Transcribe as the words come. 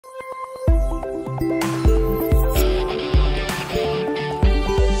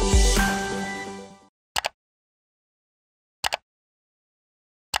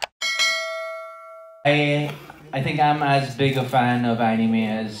I think I'm as big a fan of anime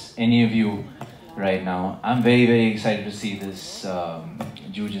as any of you right now. I'm very, very excited to see this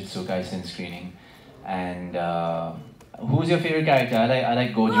Jujutsu Kaisen screening. And who's your favorite character? I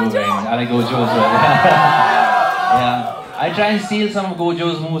like Gojo very much. I like Gojo as well. Yeah. I try and steal some of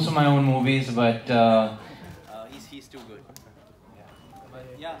Gojo's moves from my own movies, but he's too good.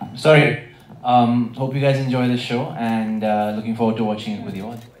 Yeah. Sorry. Hope you guys enjoy the show, and looking forward to watching it with you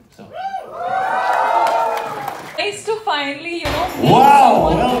all. So. Nice to finally, wow,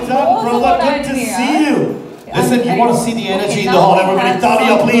 well done, brother. Good to see you. Listen, you want to see the energy in the hall. Everybody,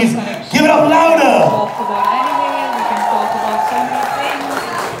 Talia, please. Give it up louder. Talk about anime, we can talk about so many things.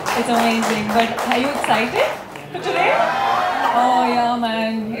 It's amazing. But are you excited for today? Oh yeah,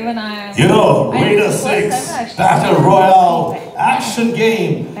 man. Even I am. You know, Raider 6 Battle Royale action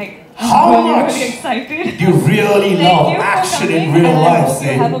game. How much excited. you really love action in real life,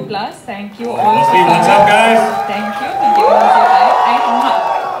 Sid? Have a blast. Thank you all. What's up, guys? Thank you for giving us your time.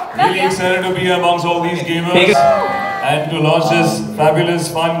 Really excited to be amongst all these gamers and to launch this fabulous,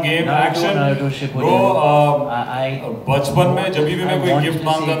 fun game, action. Bro, बचपन में जब भी मैं कोई gift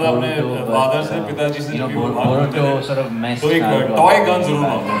मांगता था अपने father से, पिताजी से, जब भी वो मांगते थे, तो एक टॉय गन जरूर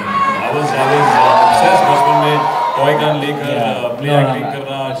मांगता था. I was obsessed बचपन में टॉय गन लेकर प्ले एक्टिंग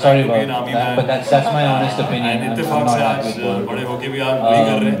करना. Sorry about that, but that's my honest opinion. इत्तेफाक से आज बड़े होके भी आप वही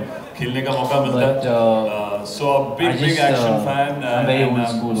कर रहे हैं. खेलने का मौका मिलता है. So a big action fan, and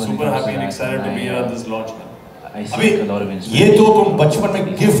I'm super happy and excited to be here at this launch. अभी ये तो तुम बचपन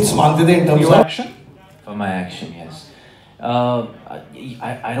में गिफ्ट्स मांगते थे in terms of action? For my action, yes.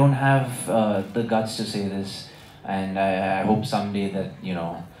 I don't have the guts to say this, and I hope someday that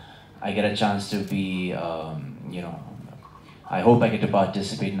I get a chance to be I hope I get to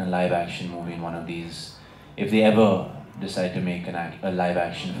participate in a live action movie in one of these, if they ever decide to make a live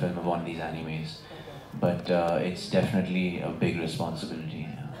action film of one of these animes. But it's definitely a big responsibility.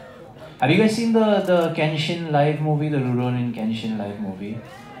 Have you guys seen the Kenshin live movie, the Rurouni Kenshin live movie?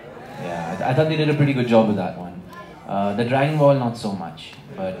 Yeah, I thought they did a pretty good job with that one. The Dragon Ball, not so much,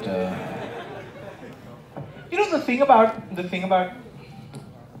 but the thing about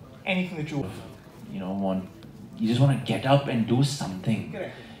anything that you you just want to get up and do something.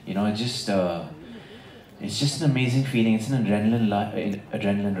 It's just an amazing feeling. It's an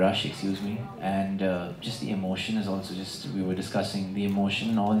adrenaline rush, excuse me, and just the emotion is also we were discussing the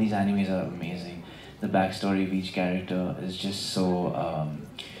emotion. All these animes are amazing. The backstory of each character is just so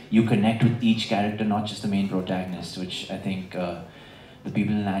you connect with each character, not just the main protagonist, which I think the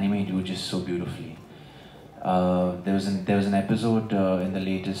people in anime do just so beautifully. There was an episode in the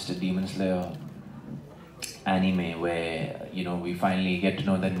latest Demon Slayer anime where we finally get to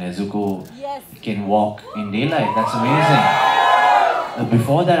know that Nezuko can walk in daylight. That's amazing.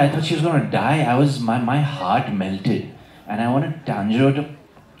 Before that, I thought she was gonna die. My heart melted, and I wanted Tanjiro to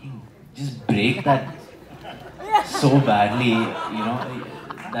just break that so badly.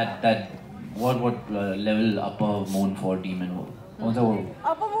 That what level upper moon for demon? What was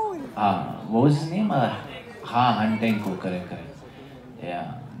Upper moon. What was his name? Hantenko, correct.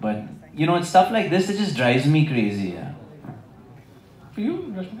 Yeah, but. It's stuff like this that just drives me crazy. Yeah. For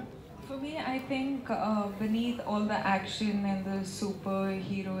you, Rashmika? For me, I think beneath all the action and the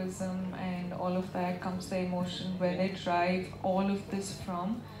superheroism and all of that comes the emotion where they drive all of this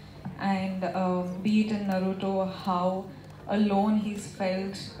from. And be it in Naruto, how alone he's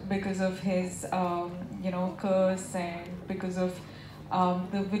felt because of his, curse, and because of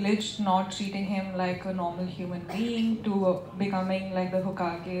the village not treating him like a normal human being, to becoming like the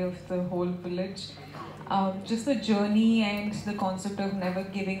Hokage of the whole village. Just the journey and the concept of never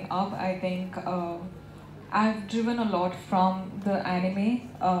giving up, I think I've driven a lot from the anime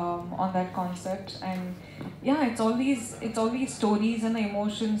on that concept. And yeah, it's all these stories and the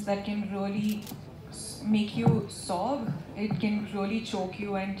emotions that can really make you sob. It can really choke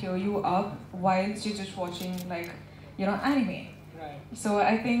you and tear you up whilst you're just watching anime. So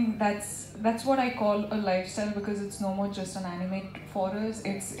I think that's what I call a lifestyle, because it's no more just an anime for us.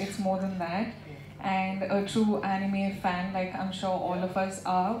 It's more than that. And a true anime fan, like I'm sure all of us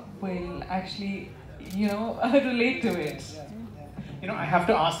are, will actually relate to it. I have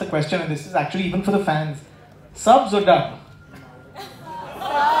to ask the question, and this is actually even for the fans: subs or dub?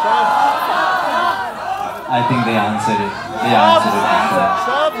 I think they answered it.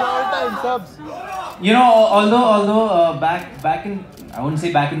 Subs all time, subs. Although back in, I wouldn't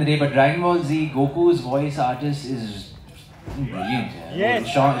say back in the day, but Dragon Ball Z, Goku's voice artist is brilliant. Yeah. Yes.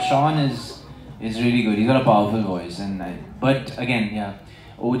 Sean is really good. He's got a powerful voice, but again,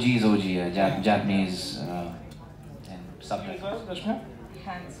 OG is OG. Japanese and subtitles.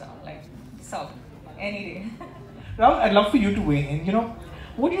 Hands down, sub. Any day. Rahul, I'd love for you to weigh in.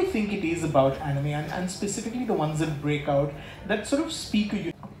 What do you think it is about anime, and specifically the ones that break out, that sort of speak to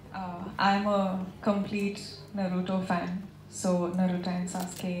you? I'm a complete Naruto fan. So Naruto and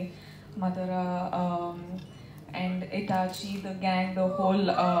Sasuke, Madara, and Itachi, the gang, the whole.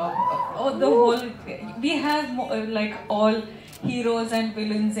 We have like all heroes and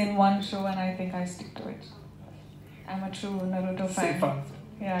villains in one show, and I think I stick to it. I'm a true Naruto fan. Fun.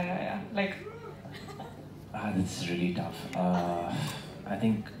 Yeah. Like. That's really tough. I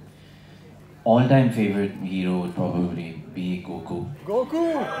think all-time favorite hero would probably be Goku.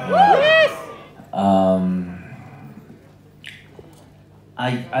 Goku! Yes!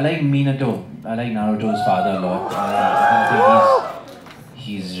 I like Minato. I like Naruto's father a lot. I think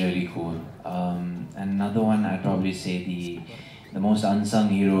he's really cool. And another one, I'd probably say the most unsung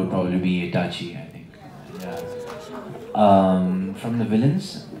hero would probably be Itachi, I think. Yeah. From the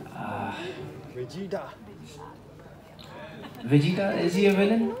villains, Vegeta, is he a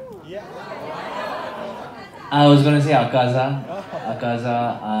villain? Yeah. I was gonna say Akaza.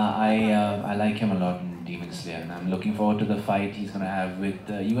 I like him a lot in Demon Slayer, and I'm looking forward to the fight he's gonna have with.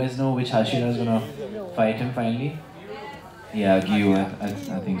 You guys know which Hashira is gonna fight him finally? Yeah, Gyu.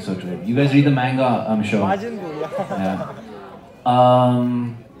 I think so too. You guys read the manga, I'm sure. Yeah.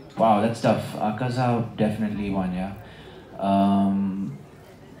 Wow, that's tough. Akaza definitely one, yeah.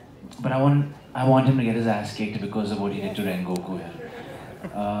 But I want him to get his ass kicked because of what he did to Rengoku.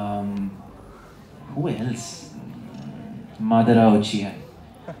 Yeah. Who else? Madara Uchiha.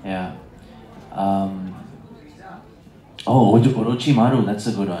 Yeah. Orochimaru. That's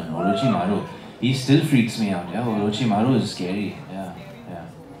a good one. Orochimaru. He still freaks me out. Yeah. Orochimaru is scary. Yeah.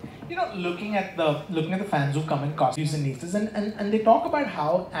 Looking at the fans who come in costumes and nieces, and they talk about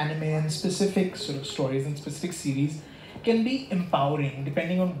how anime and specific sort of stories and specific series can be empowering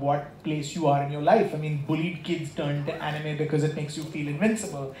depending on what place you are in your life. I mean, bullied kids turn to anime because it makes you feel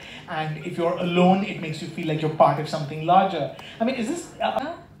invincible, and if you're alone, it makes you feel like you're part of something larger. I mean, is this? I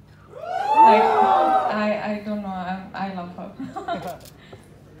don't know. I love her.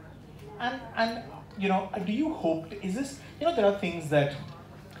 and do you hope? Is this? There are things that.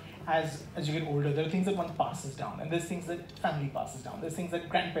 As you get older, there are things that one passes down, and there's things that family passes down. There's things that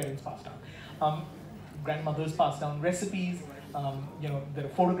grandparents pass down, grandmothers pass down recipes. There are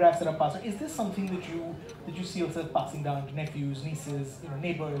photographs that are passed down. Is this something that you see yourself passing down to nephews, nieces,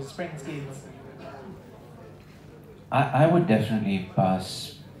 neighbors, friends, kids? I would definitely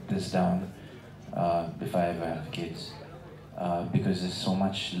pass this down if I ever have kids, because there's so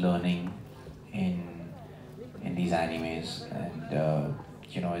much learning in these animes, and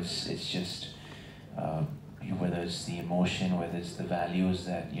it's just whether it's the emotion, whether it's the values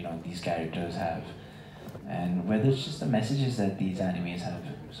that these characters have, and whether it's just the messages that these animes have.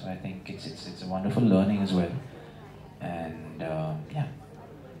 So I think it's a wonderful learning as well, and yeah.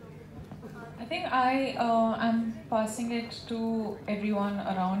 I think I am passing it to everyone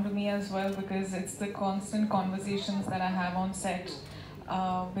around me as well, because it's the constant conversations that I have on set.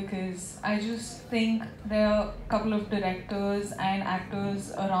 Because I just think there are a couple of directors and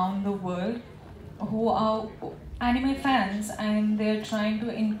actors around the world who are anime fans, and they're trying to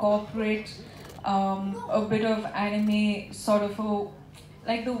incorporate a bit of anime, sort of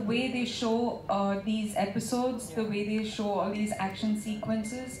like the way they show these episodes, the way they show all these action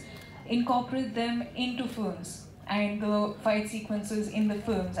sequences, incorporate them into films and the fight sequences in the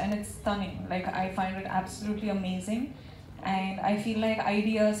films, and it's stunning. Like, I find it absolutely amazing. And I feel like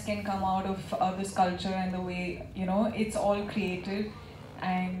ideas can come out of this culture and the way, it's all created.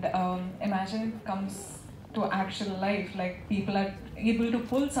 And imagine it comes to actual life, like people are able to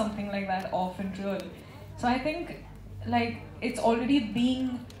pull something like that off in real. So I think like it's already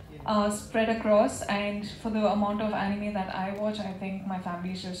being spread across, and for the amount of anime that I watch, I think my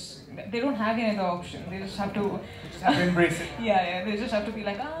family's they don't have any other option. They just have to... embrace it. Yeah, they just have to be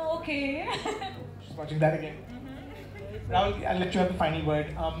like, okay. Just watching that again. Rahul, I'll let you have the final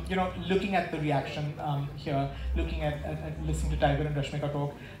word. Looking at the reaction here, looking at listening to Tiger and Rashmika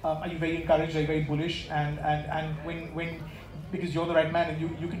talk, are you very encouraged, are you very bullish? And when because you're the right man, and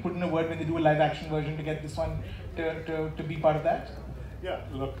you can put in a word when they do a live action version to get this one to be part of that? Yeah,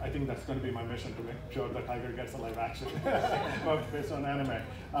 look, I think that's going to be my mission, to make sure that Tiger gets a live action based on anime.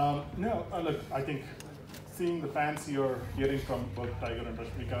 Look, I think seeing the fans here, hearing from both Tiger and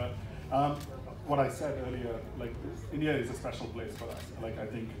Rashmika, what I said earlier, like India is a special place for us. Like I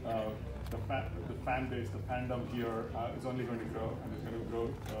think the fan base, the fandom here is only going to grow, and it's going to grow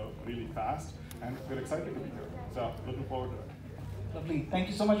really fast, and we're excited to be here. So looking forward to it. Lovely. Thank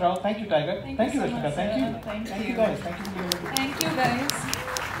you so much, Rahul. Thank you, Tiger. Thank you, Rashmika. Thank you. Thank you guys. Thank you. Thank you, guys.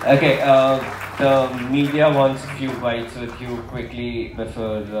 Okay, the media wants a few bites with you quickly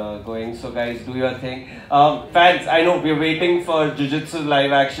before going. So guys, do your thing. Fans, I know we're waiting for Jujutsu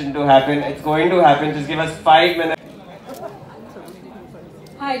live action to happen. It's going to happen. Just give us 5 minutes.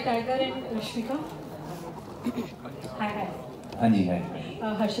 Hi, Tiger and Rashmika. Hi. Anji, hi.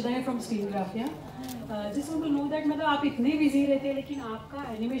 Harshada है from Screengraph. Just want to know that मतलब आप इतने busy रहते हैं लेकिन आपका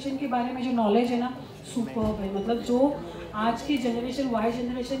animation के बारे में जो नॉलेज है ना सुपर्ब है, मतलब जो आज की जनरेशन वाई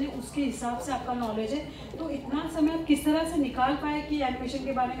जनरेशन है उसके हिसाब से आपका नॉलेज है, तो इतना समय आप किस तरह से निकाल पाए कि एनिमेशन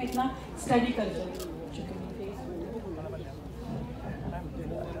के बारे में इतना स्टडी कर चुके?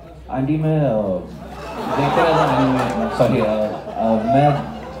 आंटी मैं देखते रहता हूँ, सॉरी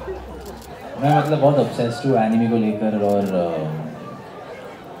मैं मतलब बहुत ऑब्सेस्ड हूँ एनिमे को लेकर, और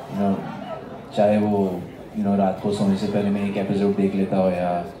चाहे वो रात को सोने से पहले मैं एक एपिसोड देख लेता हूँ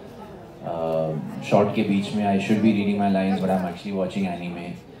या शॉर्ट के बीच में I should be reading my lines but I am actually watching anime.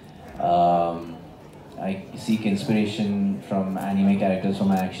 I seek inspiration from anime characters for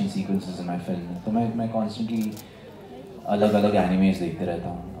my action sequences in my film. तो मैं कॉन्स्टेंटली अलग अलग एनीमेज देखते रहता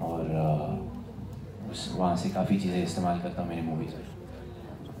हूँ और वहाँ से काफ़ी चीज़ें इस्तेमाल करता हूँ मेरी मूवीज़ में.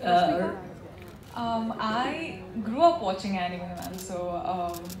 I grew up watching anime, man. So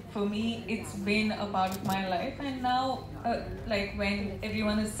for me, it's been a part of my life. And now, like when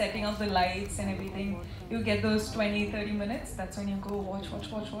everyone is setting up the lights and everything, you get those 20-30 minutes. That's when you go watch,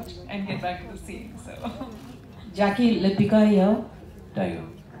 and get back to the scene. So. Jackie, Lipika here. Tiger.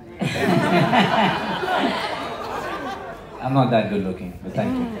 I'm not that good looking, but thank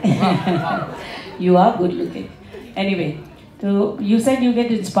you. You are good looking. Anyway. So you said you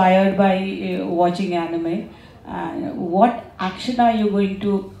get inspired by watching anime. What action are you going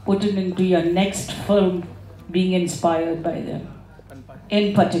to put into your next film being inspired by them,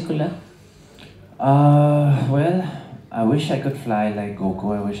 in particular? Well, I wish I could fly like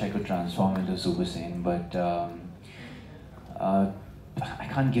Goku. I wish I could transform into Super Saiyan, but I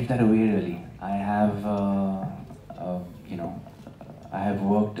can't give that away really. I have, I have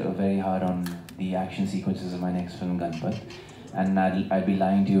worked very hard on the action sequences of my next film, Gunpat. And I'd be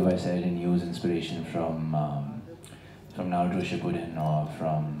lying to you if I said I didn't use inspiration from Naruto Shippuden or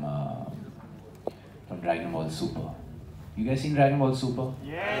from Dragon Ball Super. You guys seen Dragon Ball Super?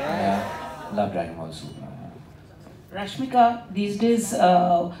 Yeah. Love Dragon Ball Super. Rashmika, these days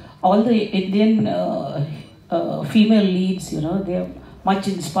all the Indian female leads, they're much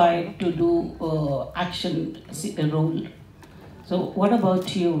inspired to do action role. So what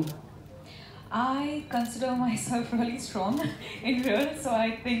about you? I consider myself really strong in real, so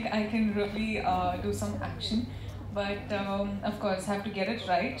I think I can really do some action. But of course, have to get it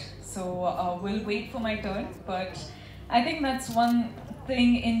right. So we'll wait for my turn. But I think that's one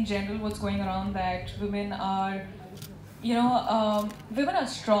thing in general, what's going around, that women are, women are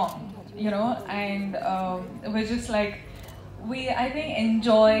strong, and we're just like, I think,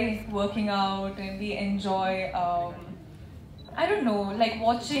 enjoy working out, and we enjoy, I don't know, like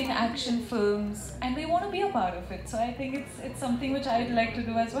watching action films, and we want to be a part of it. So I think it's something which I'd like to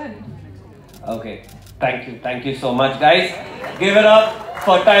do as well. Okay, thank you so much, guys. Give it up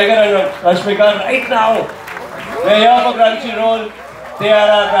for Tiger and Rashmika right now. We're here for Crunchyroll. They are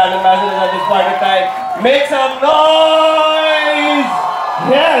our brand ambassadors at this point of time. Make some noise!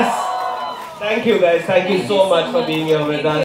 Yes! Thank you guys, thank you so much for being here with us.